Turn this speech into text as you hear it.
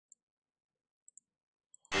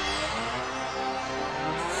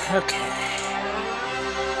Okay.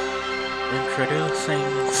 Introducing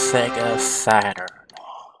Sega Saturn.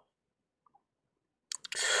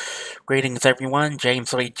 Greetings everyone,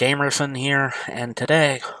 James Lee Jamerson here, and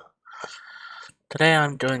today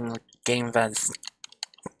I'm doing a game that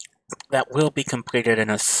will be completed in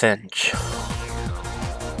a cinch.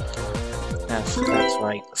 That's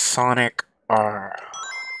right, Sonic R.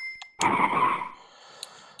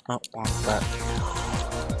 Oh, wrong button.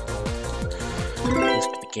 Used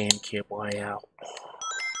the GameCube layout.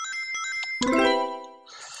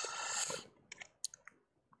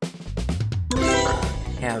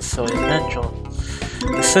 Yeah, so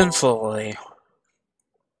essentially,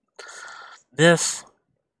 this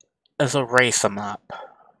is a race 'em up,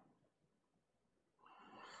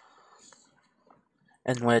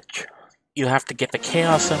 in which you have to get the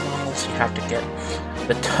Chaos Emeralds, you have to get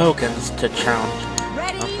the tokens to challenge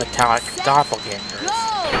metallic doppelgangers.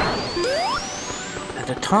 And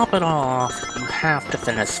to top it all off, you have to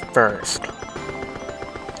finish first.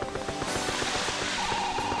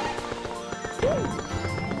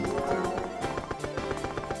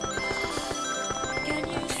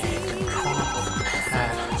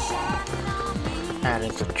 That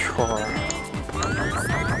is a chore.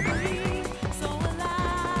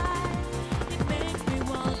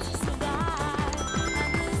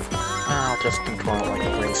 I'll just control it like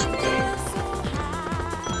a racing game.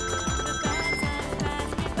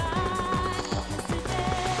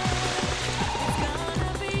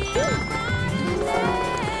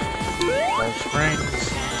 Those rings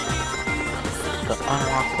to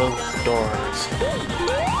unlock those doors.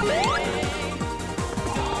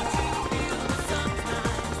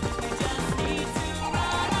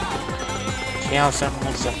 Chaos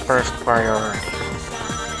Emerald's the first priority.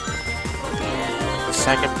 The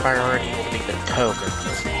second priority will be the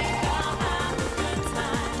tokens.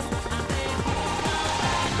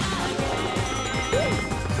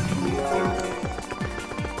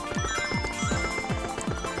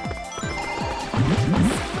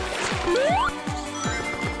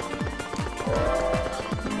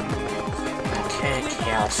 Okay,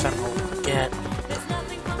 Chaos Emerald get.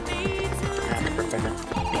 And to prevent it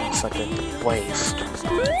being such a waste.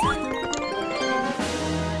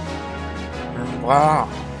 And voila!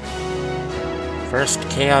 First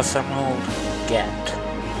Chaos Emerald get.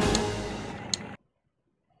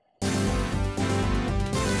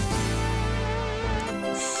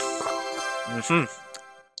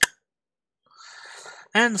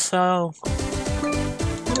 And so,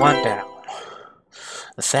 one down.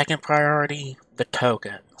 The second priority, the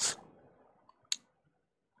tokens.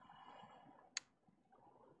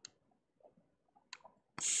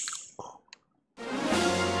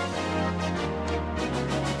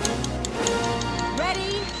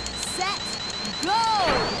 Ready, set, go!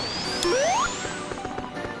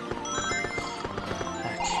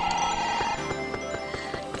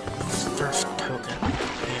 First token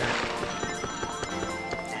here.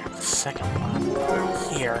 And the second one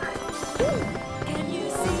here.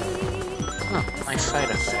 Oh, nice side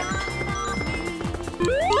effect.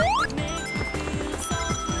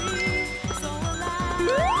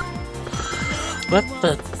 With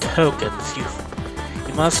the tokens,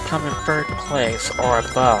 you must come in third place or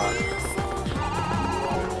above.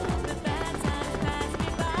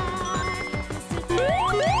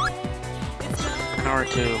 In order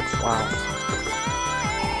to,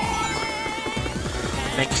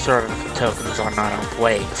 make sure that the tokens are not a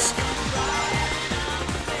waste.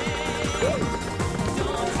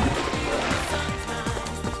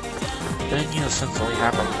 Then you essentially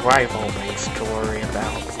have a rival race to worry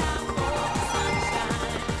about.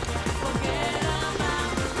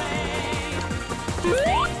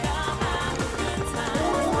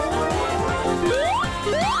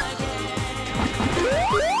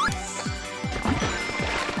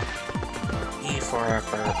 E for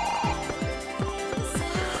effort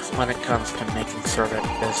when it comes to making sure that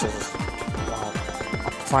this is,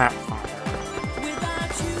 a platform.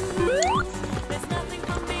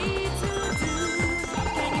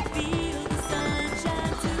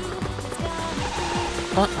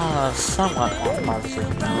 But on a somewhat more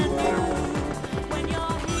positive note,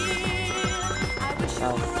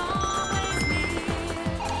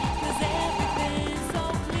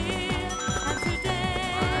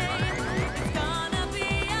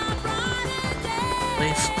 at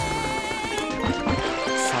least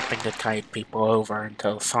something to tide people over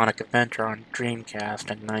until Sonic Adventure on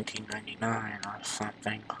Dreamcast in 1999 or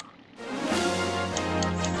something.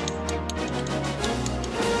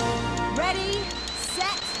 Ready,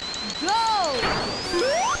 set, go!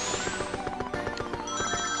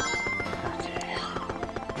 Okay.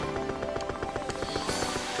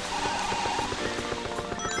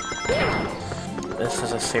 this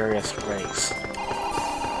is a serious race.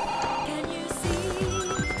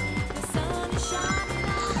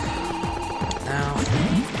 Now,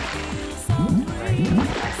 right,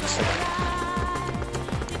 accident.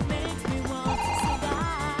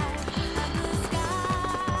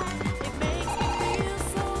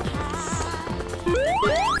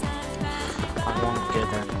 I won't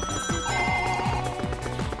give in.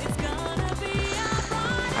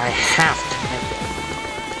 I have to make it.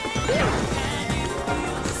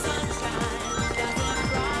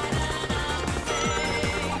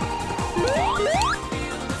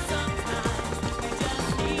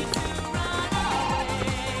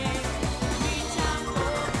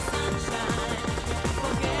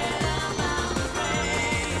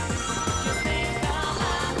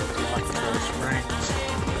 Like those rings.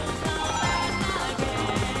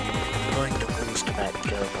 I'm going to boost that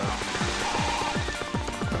Jovo.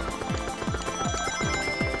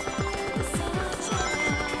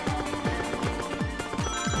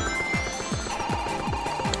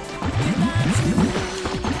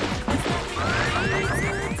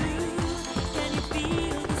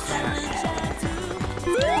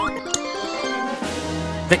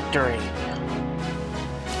 Victory!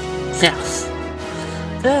 Yes!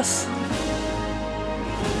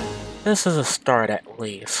 This is a start at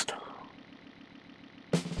least.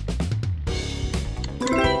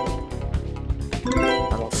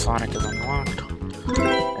 Little Sonic is unlocked.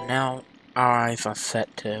 And now our eyes are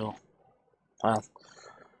set to, well,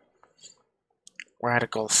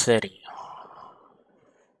 Radical City.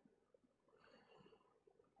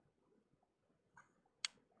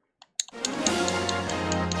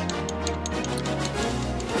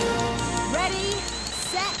 Ready,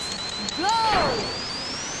 set, go!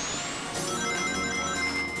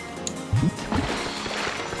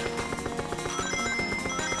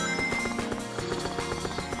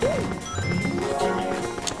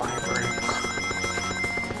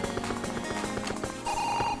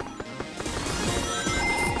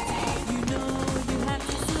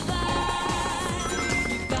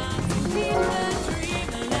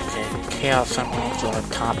 Chaos Emeralds are a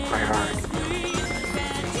top priority.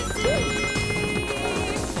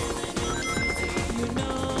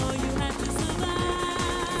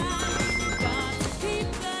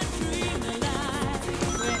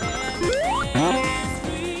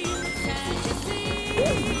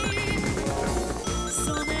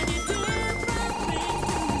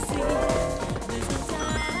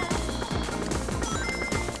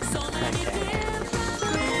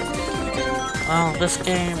 Well, this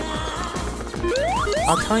game...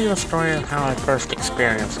 I'll tell you the story of how I first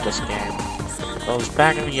experienced this game. It was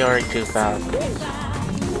back in the early 2000s.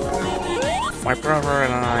 My brother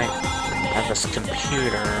and I had this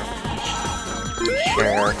computer we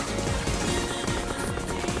shared.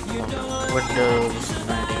 Windows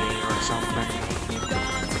 98 or something.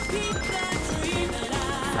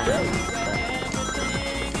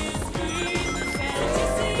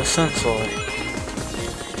 Essentially,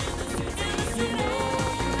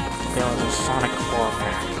 there was a Sonic 4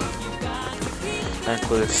 pack that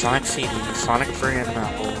included Sonic CD, Sonic 3 and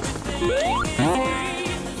Knuckles,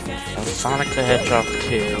 and Sonic the Hedgehog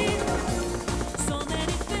 2,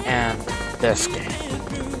 and this game.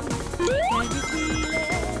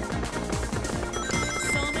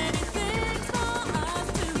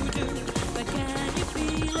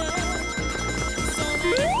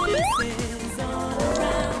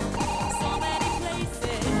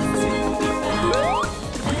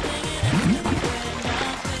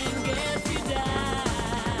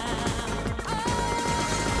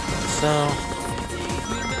 So,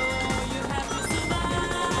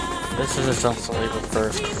 this is essentially the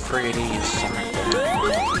first 3D Sonic game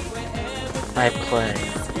I played.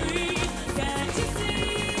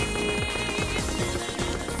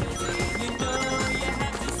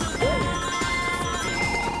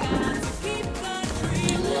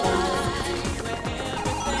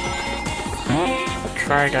 A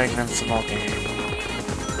tri-dimensional game.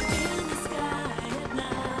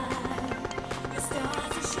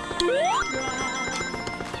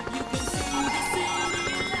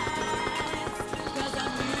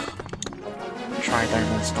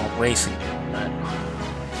 Tri-dimensional racing game, but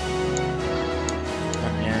I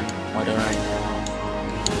mean, what do I know?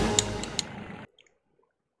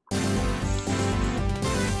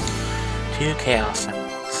 2 Chaos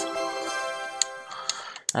Emeralds.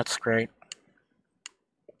 That's great.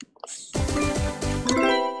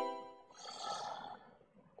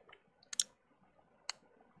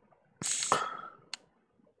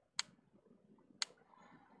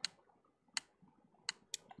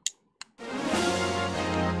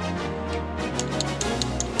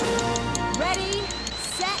 Ready,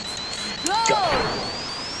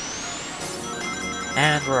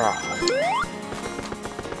 And we're off.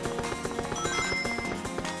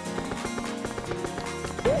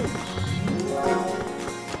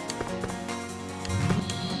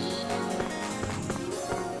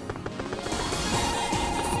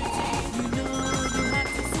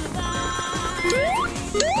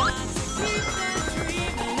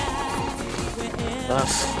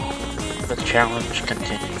 Thus, the challenge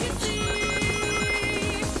continues.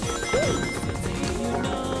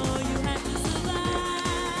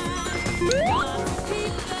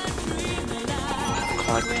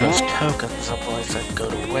 Collect those tokens, otherwise they go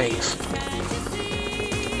to waste.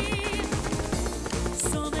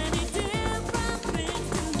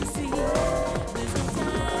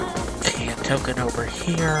 Okay, a token over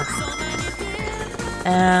here.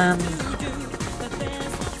 And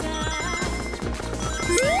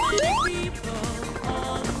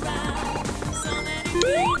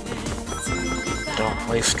don't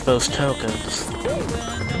waste those tokens.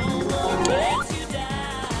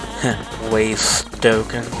 Waste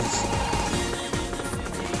tokens.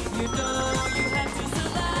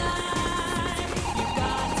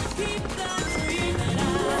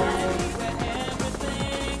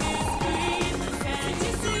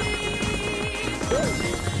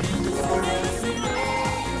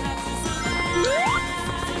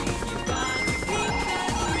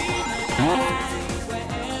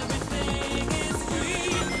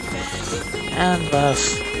 And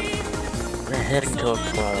thus, we're heading to a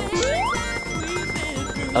close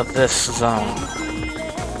of this zone.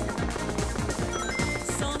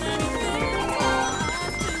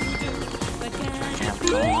 Okay, I'm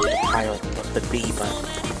going on the pilot with the B button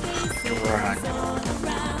to run.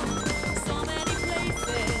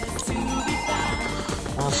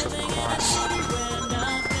 Also, of course,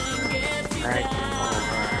 right over.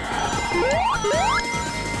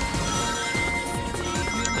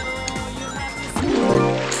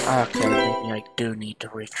 Okay, maybe I do need to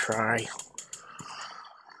retry.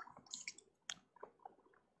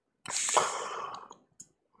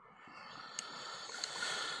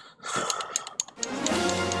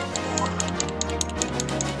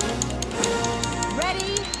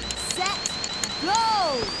 Ready, set, go!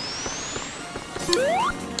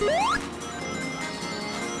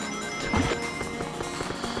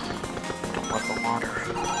 Don't let the water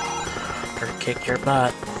or kick your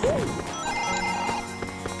butt.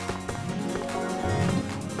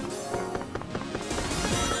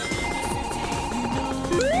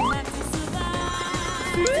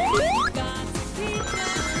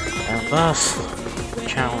 And thus, the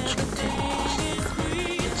challenge continues.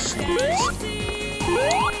 It seems.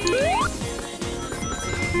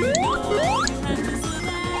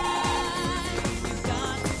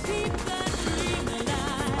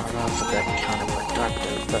 Well, that's a bit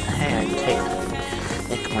counterproductive, but hey, I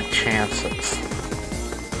take my chances.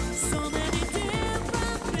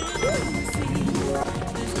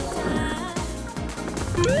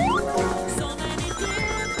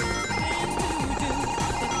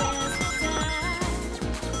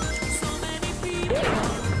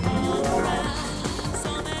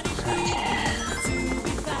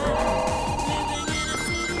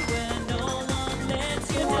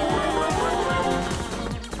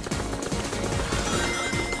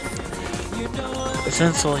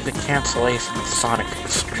 Essentially the cancellation of Sonic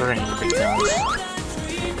Extreme because,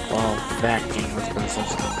 well, that game has been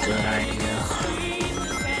such a good idea.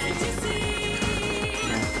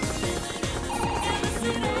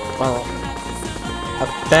 Well, a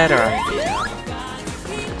better idea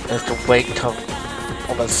is to wait till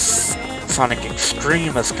all the Sonic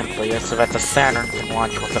Extreme is completed so that the Saturn can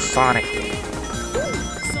launch with the Sonic game.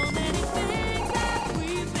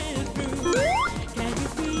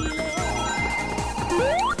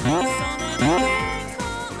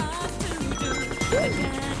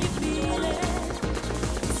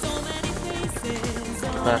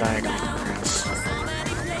 But I digress.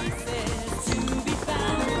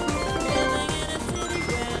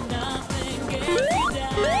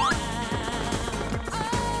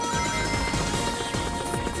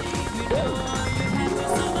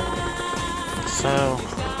 So,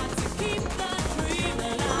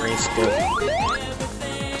 the race goes.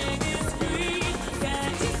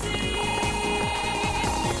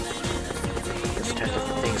 Just had to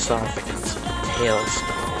face off against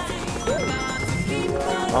Tailstorm.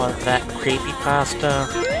 Oh, that creepypasta?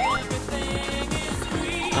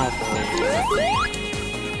 Don't believe it.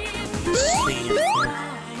 Let's see it here.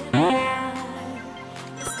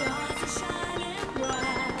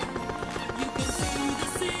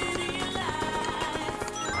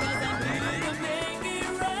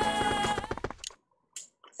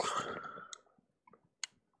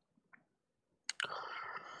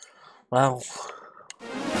 Well,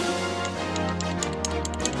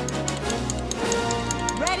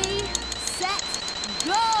 Ready, set,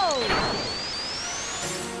 go!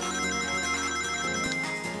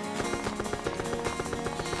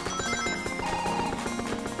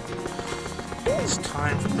 it's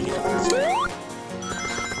time for me to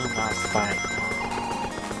move out fight.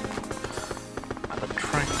 I've been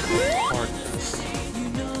trying to record this,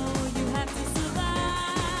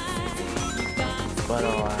 but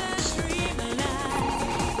alas.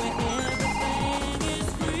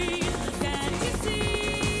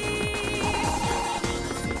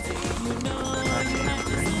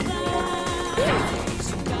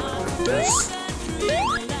 This.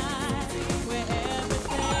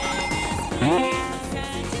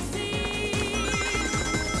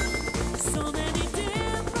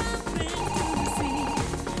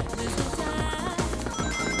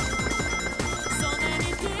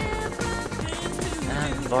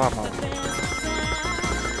 And vamos.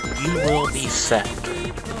 You will be set.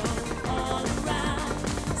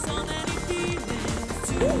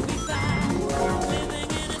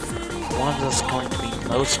 One that's going to be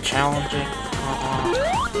most challenging.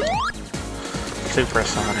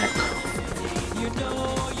 Supersonic.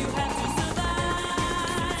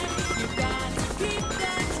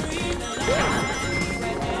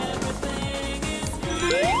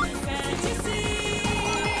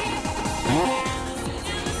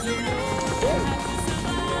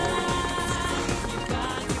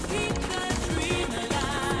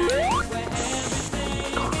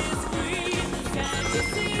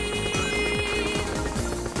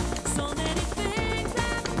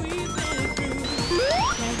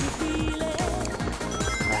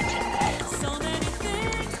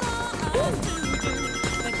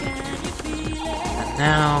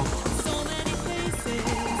 Now,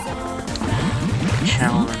 the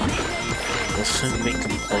challenge will soon be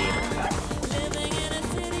completed.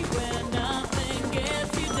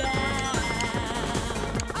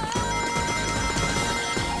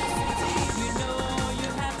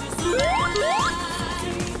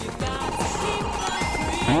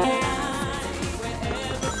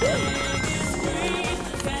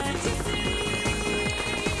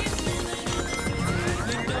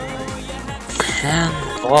 And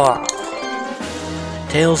voila!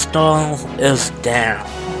 Tailstone is down.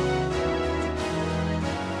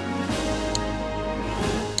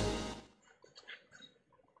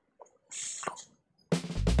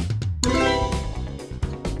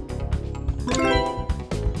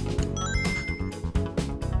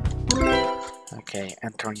 Okay,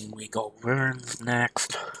 entering Legal Ruins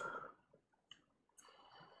next.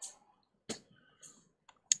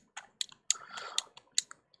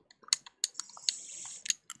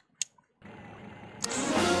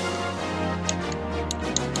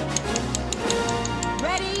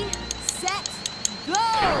 Ready, set, go!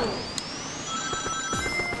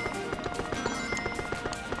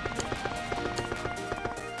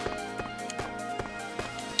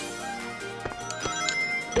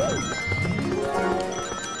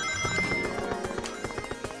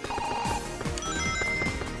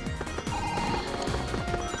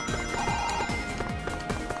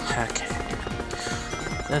 Okay.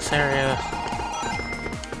 This area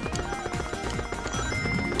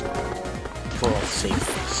full of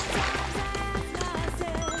secrets.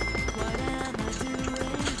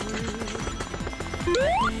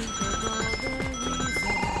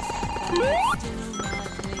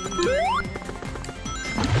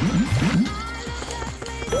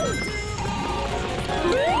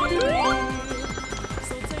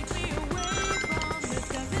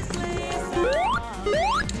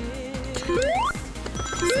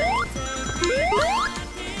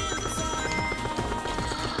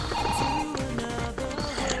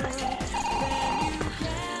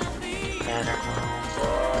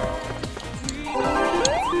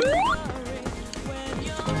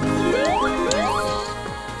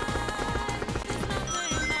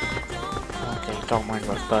 Okay, don't mind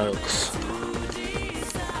the folks.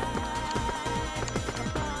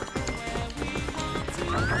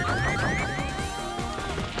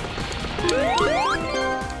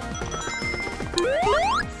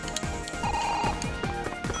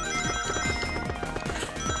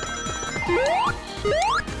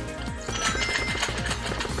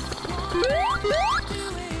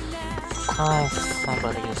 Oh,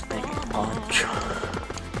 somebody is making punch.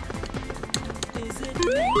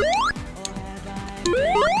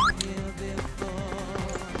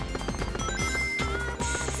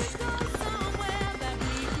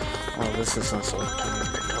 Well, this is also a time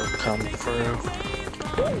to come through.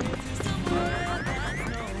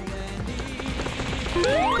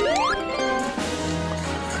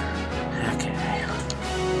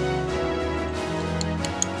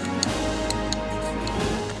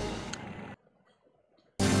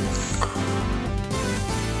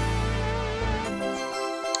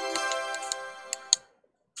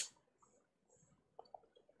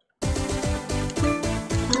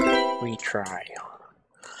 try.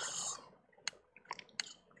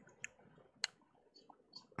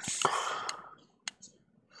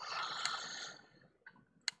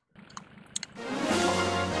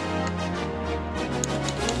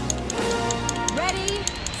 Ready,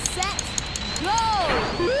 set, go!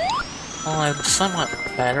 Well, I'm somewhat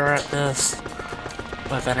better at this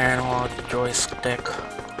with an analog joystick.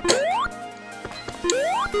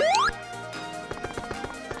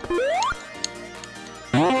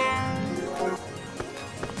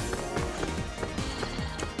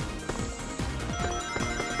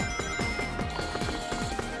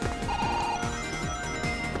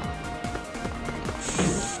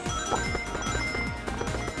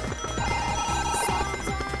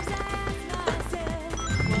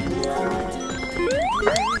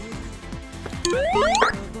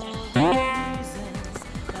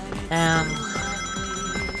 And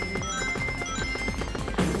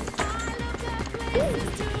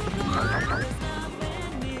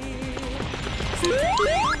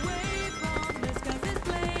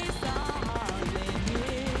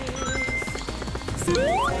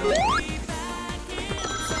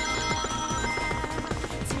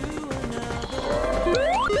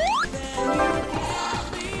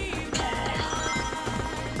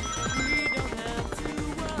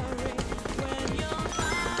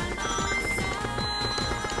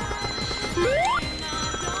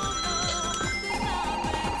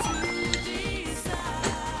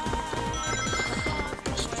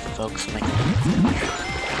folks make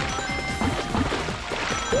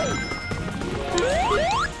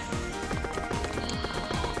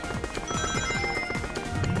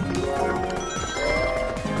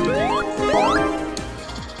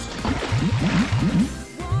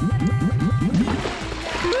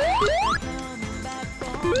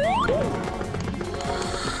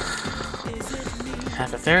at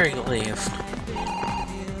the very least,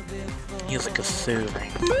 music is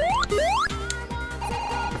soothing.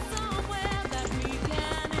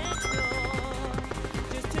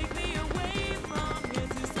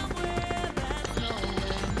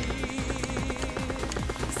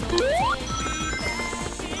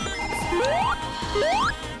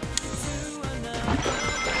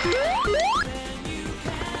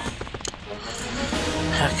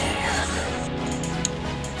 Okay.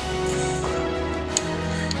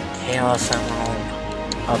 Chaos Emerald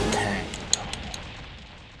obtained.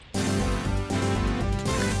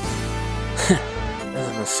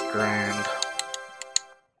 Isn't this grand?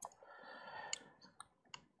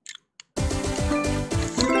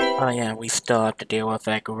 Oh yeah, we still have to deal with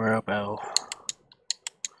that Robo.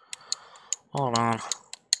 Hold on.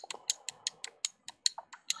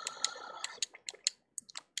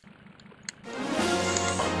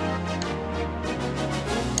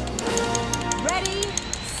 Ready,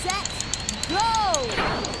 set, go!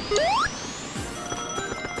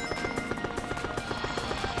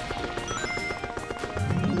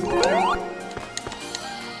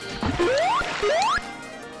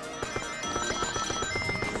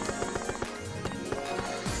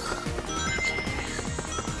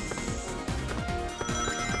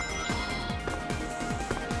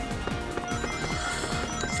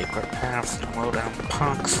 Secret paths and low down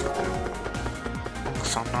punks.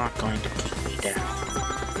 Punks are not going to keep me down.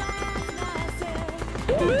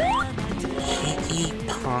 Cheeky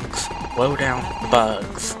punks, low down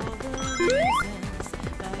bugs.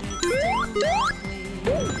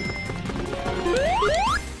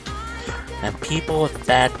 And people with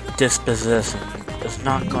bad disposition is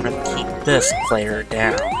not going to keep this player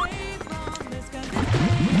down.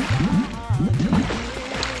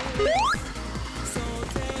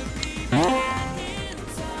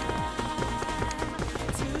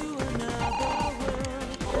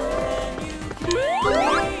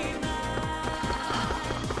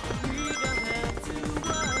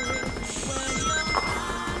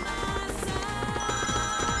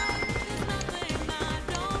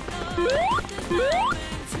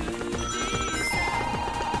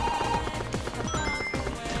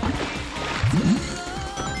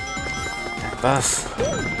 Thus,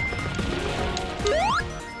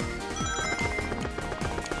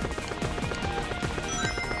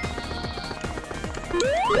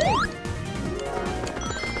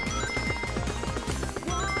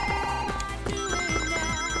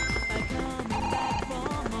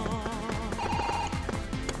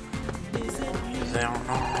 they're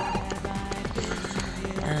normal.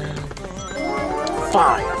 And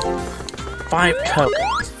 5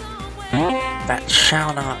 tokens that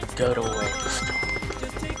shall not go to waste.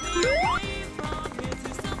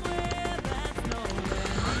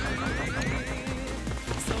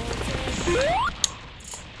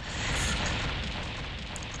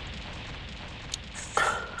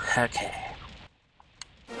 Okay.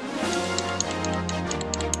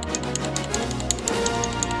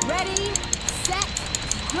 Ready, set,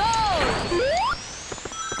 go!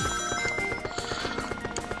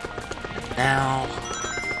 Now,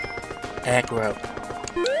 egg rope.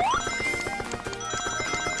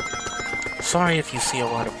 Sorry if you see a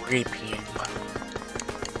lot of repeating,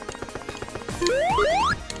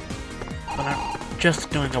 but I'm just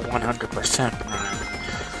doing a 100% run.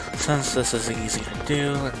 Since this is easy to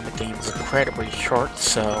do, and the game's incredibly short,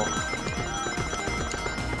 so...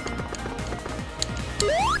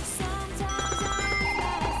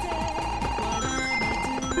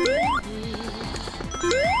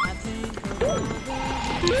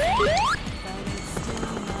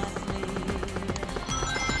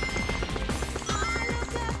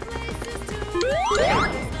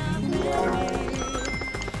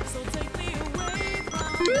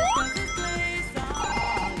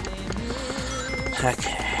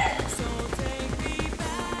 Okay.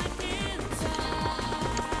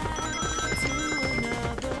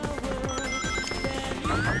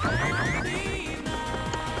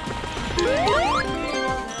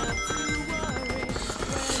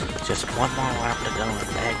 Just one more lap to go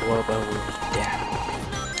and Egg Robo will be down.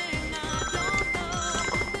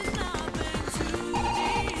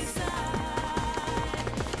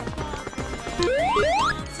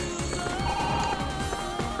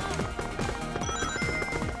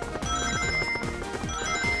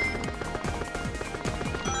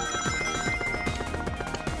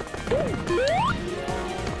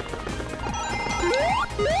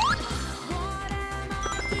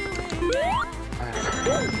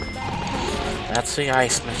 That's the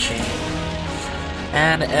ice machine.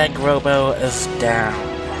 And Egg Robo is down.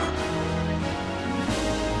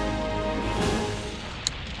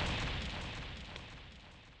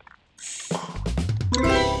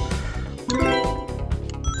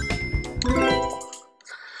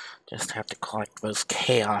 Just have to collect those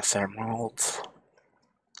Chaos Emeralds.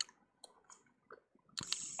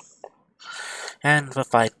 And the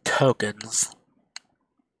 5 tokens.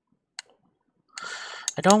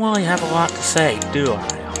 I don't really have a lot to say, do I?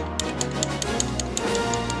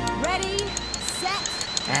 Ready, set,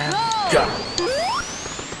 And go!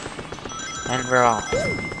 And we're off.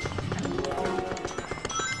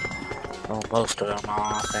 Well, most of them are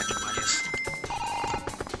off anyways.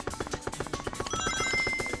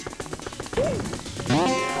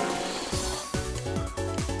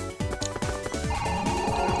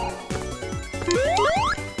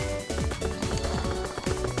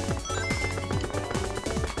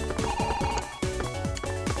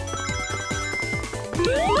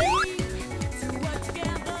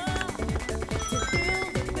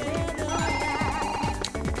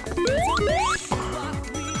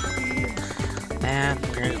 And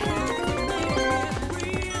we're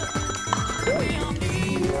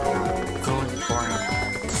going for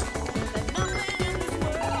emeralds.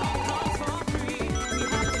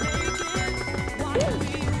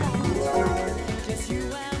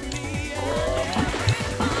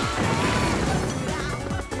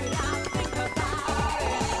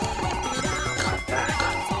 Come back.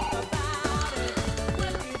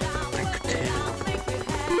 Back to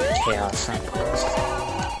Chaos Emeralds.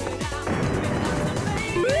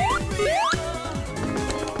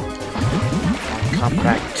 Come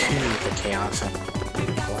back to the Chaos Emerald.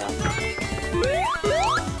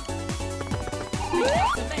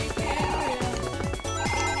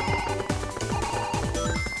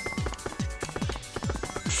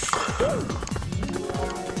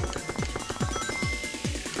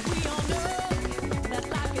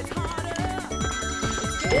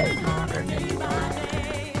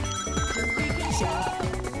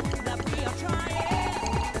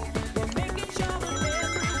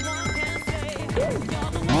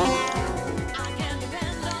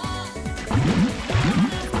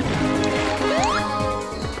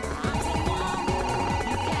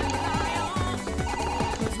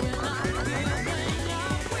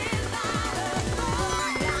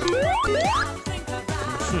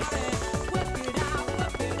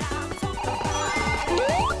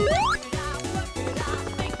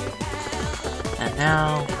 And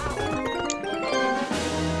now,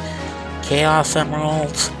 Chaos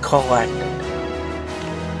Emeralds collected.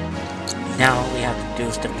 Now all we have to do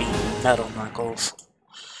is defeat Metal Knuckles.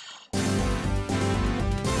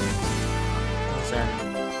 Then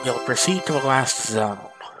we'll proceed to the last zone.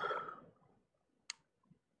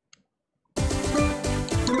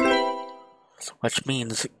 Which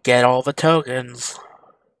means get all the tokens.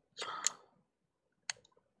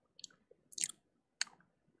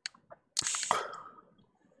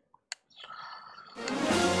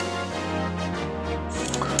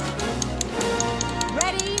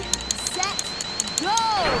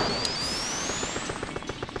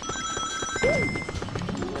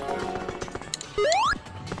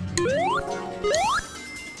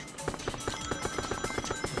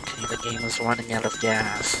 game is running out of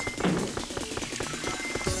gas.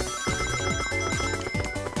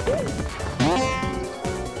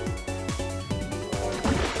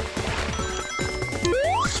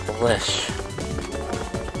 Splish.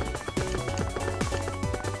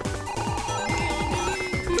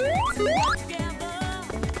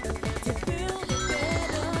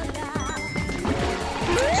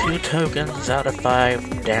 Two tokens out of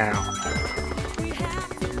 5 down.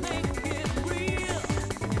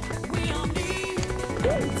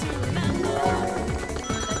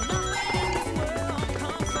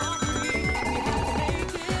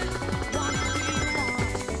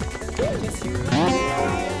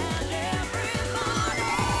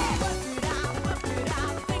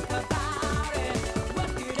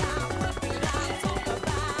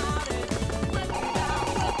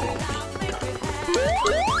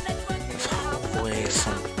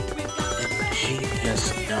 Some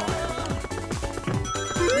ingenious knowing.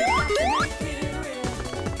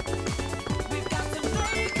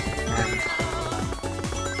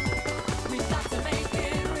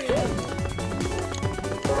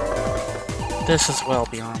 This is well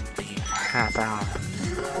beyond the half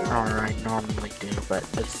hour I normally do, but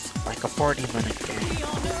it's like a 40-minute game.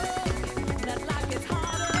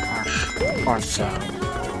 Or so.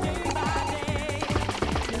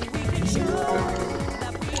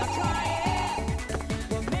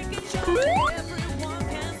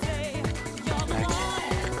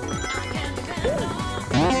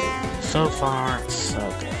 So far, so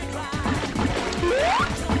good.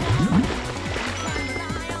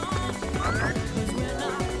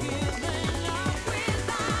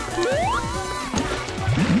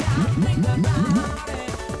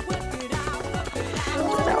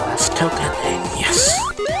 That last token, and yes!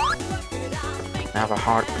 Now the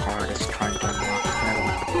hard part is trying to unlock metal.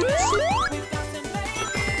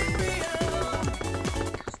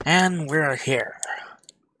 And we're here.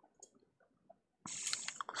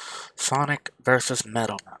 Sonic versus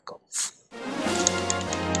Metal Knuckles.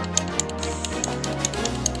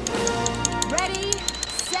 Ready,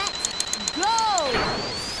 set, go!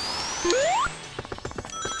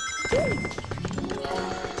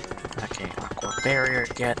 Okay, Aqua Barrier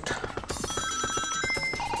get.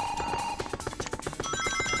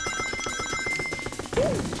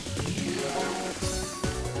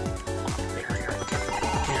 Barrier get.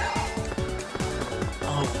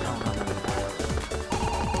 Oh, no.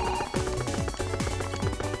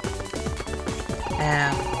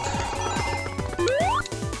 And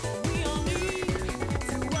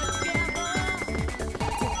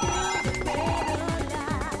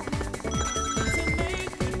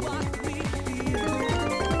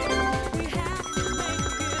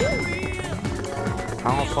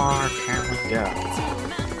how far can we go?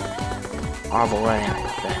 All the way, I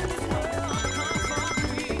bet.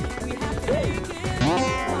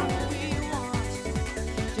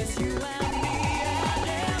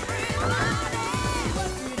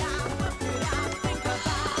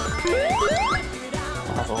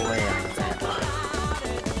 All the way, I bet.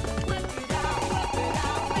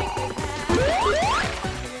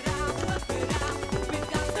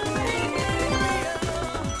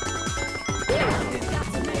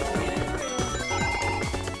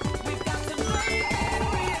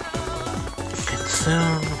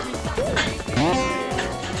 Consume.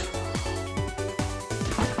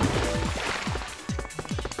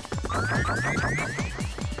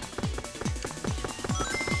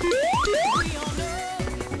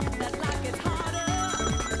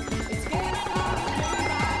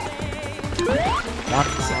 One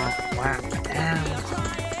more lap, and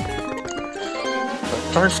the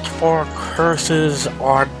first 4 curses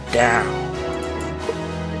are down.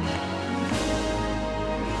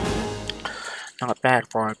 Not bad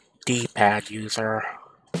for a D-pad user.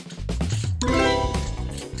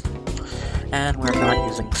 And we're not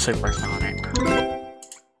using Supersonic.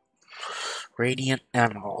 Radiant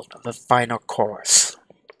Emerald, the final course.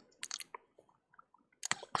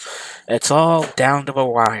 It's all down to the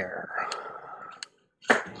wire.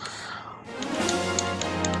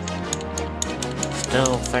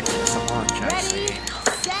 Still fixing some lunch, I see.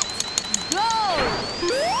 Set, go!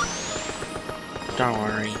 Don't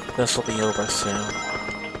worry, this will be over soon.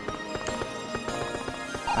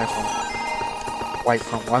 I will wait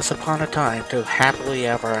from once upon a time to happily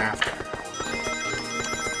ever after.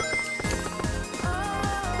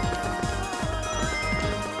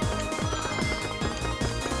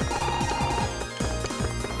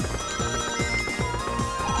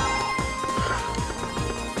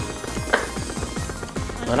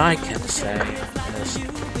 What I can say is,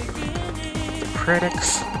 the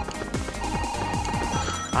critics,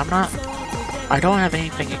 I'm not I don't have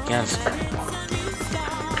anything against them.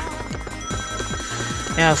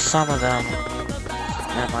 Yeah, some of them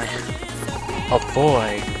that I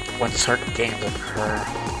avoid when certain games occur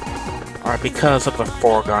are because of a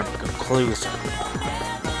foregone conclusion.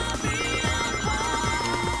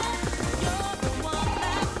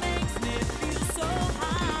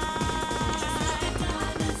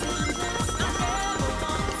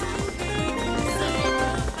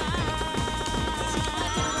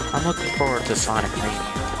 I'm looking forward to Sonic Mania.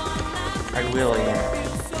 I really am.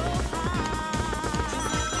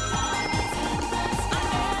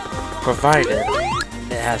 Provided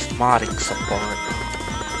it has modding support.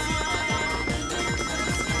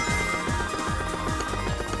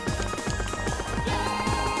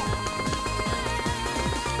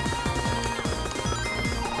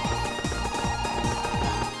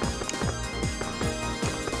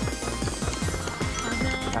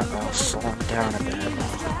 I'll slow him down a bit.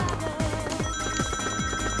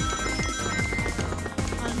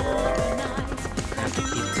 Have to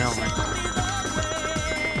keep going.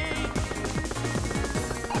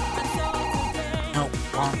 No,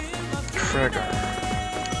 wrong trigger.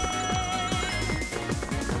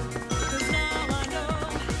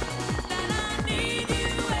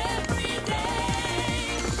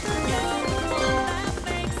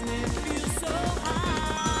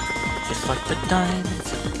 Just like the diamonds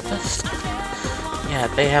in the sky. Yeah,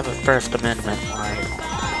 they have a First Amendment right.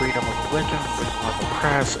 Freedom of religion, freedom of the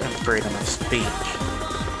press, and freedom of speech.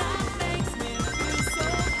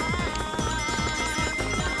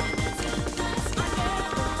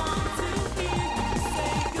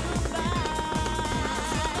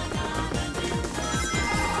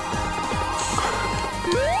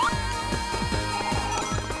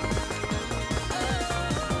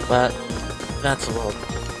 But that's a little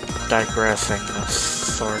digressing of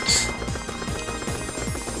sorts.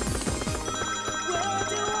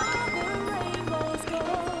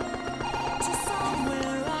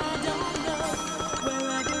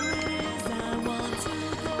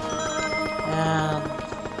 And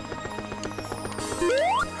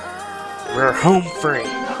we're home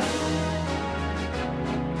free.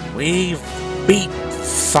 We've beat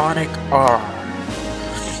Sonic R.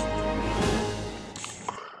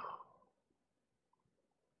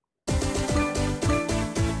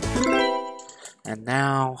 And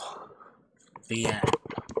now, the end.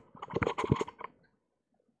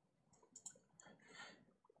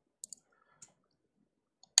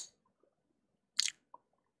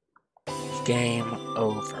 Game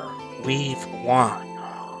over. We've won.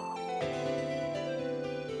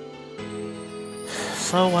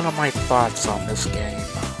 So what are my thoughts on this game?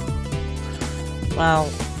 Well,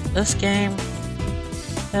 this game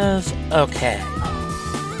is okay.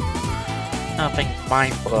 Nothing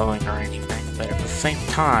mind-blowing or anything, but at the same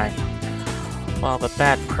time, well, the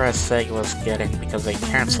bad press Sega was getting because they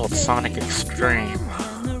cancelled Sonic Extreme.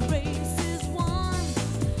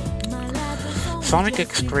 Sonic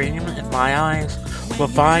Extreme, in my eyes,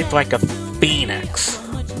 revived like a phoenix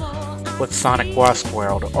with Sonic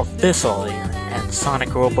Westworld officially and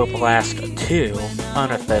Sonic Robo Blast 2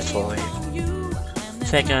 unofficially.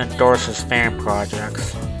 Sega endorses fan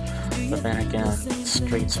projects, but then again,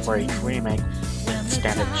 Streets of Rage Remake didn't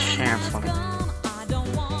stand a chance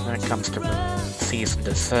when it comes to cease and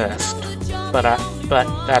desist. But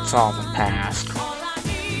that's all in the past.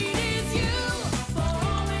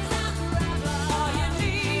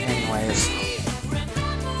 Anyways,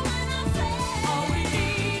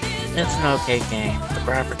 it's an okay game. The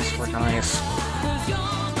graphics were nice.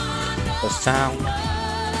 The sound,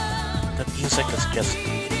 the music is just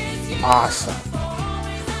awesome.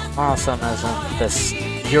 Awesome as in this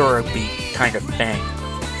Eurobeat kind of thing.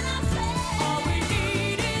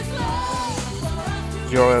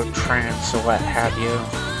 Euro trance or what have you.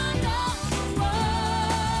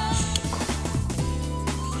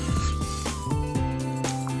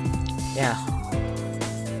 Yeah.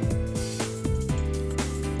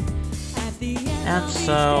 And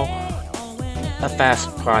so, a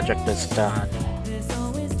fast project is done.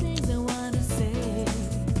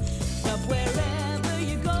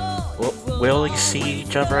 Will we see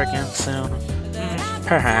each other again soon?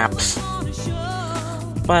 Perhaps.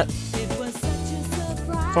 But,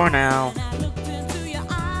 for now,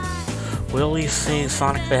 will we see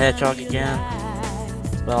Sonic the Hedgehog again?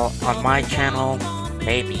 Well, on my channel,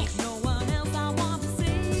 maybe.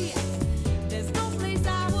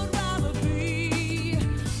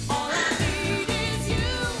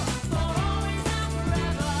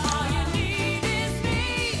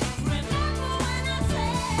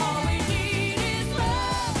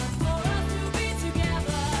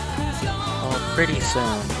 Pretty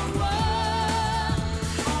soon.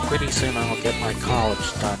 pretty soon I'll get my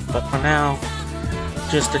college done, but for now,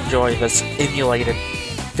 just enjoy this emulated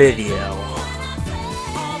video.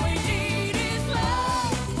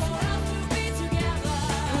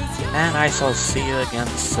 And I shall see you again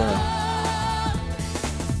soon.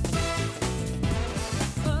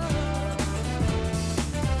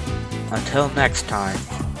 Until next time,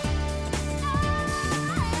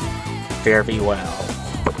 fare thee well.